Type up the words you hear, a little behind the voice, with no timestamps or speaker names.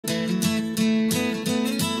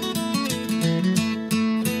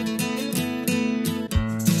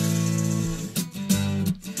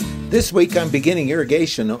This week I'm beginning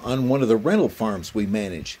irrigation on one of the rental farms we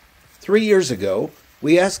manage. 3 years ago,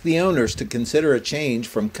 we asked the owners to consider a change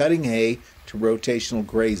from cutting hay to rotational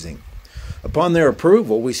grazing. Upon their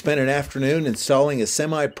approval, we spent an afternoon installing a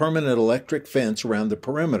semi-permanent electric fence around the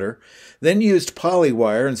perimeter, then used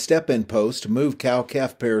polywire and step-in posts to move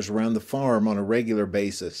cow-calf pairs around the farm on a regular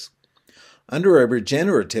basis. Under a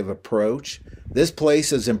regenerative approach, this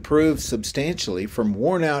place has improved substantially from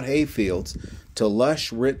worn-out hayfields to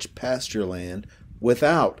lush, rich pasture land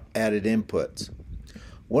without added inputs.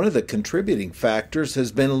 One of the contributing factors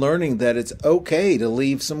has been learning that it's okay to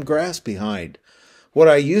leave some grass behind. What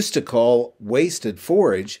I used to call wasted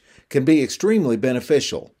forage can be extremely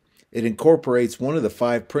beneficial. It incorporates one of the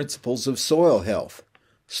 5 principles of soil health: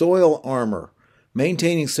 soil armor,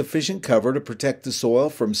 maintaining sufficient cover to protect the soil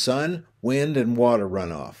from sun, wind, and water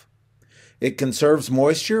runoff. It conserves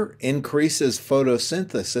moisture, increases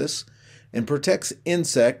photosynthesis, and protects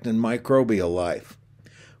insect and microbial life.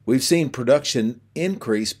 We've seen production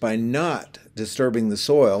increase by not disturbing the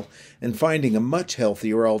soil and finding a much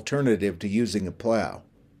healthier alternative to using a plow.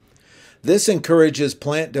 This encourages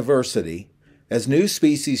plant diversity as new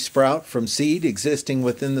species sprout from seed existing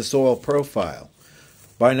within the soil profile.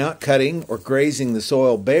 By not cutting or grazing the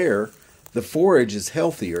soil bare, the forage is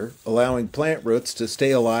healthier, allowing plant roots to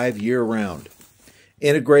stay alive year-round.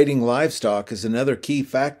 Integrating livestock is another key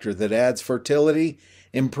factor that adds fertility,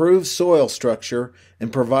 improves soil structure,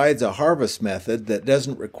 and provides a harvest method that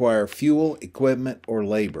doesn't require fuel, equipment, or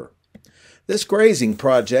labor. This grazing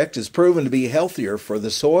project has proven to be healthier for the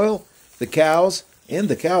soil, the cows, and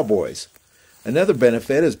the cowboys. Another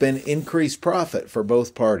benefit has been increased profit for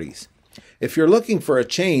both parties. If you're looking for a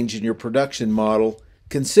change in your production model,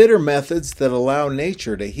 consider methods that allow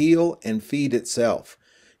nature to heal and feed itself.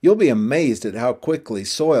 You'll be amazed at how quickly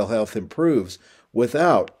soil health improves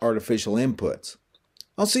without artificial inputs.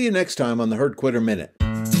 I'll see you next time on the Herd Quitter Minute.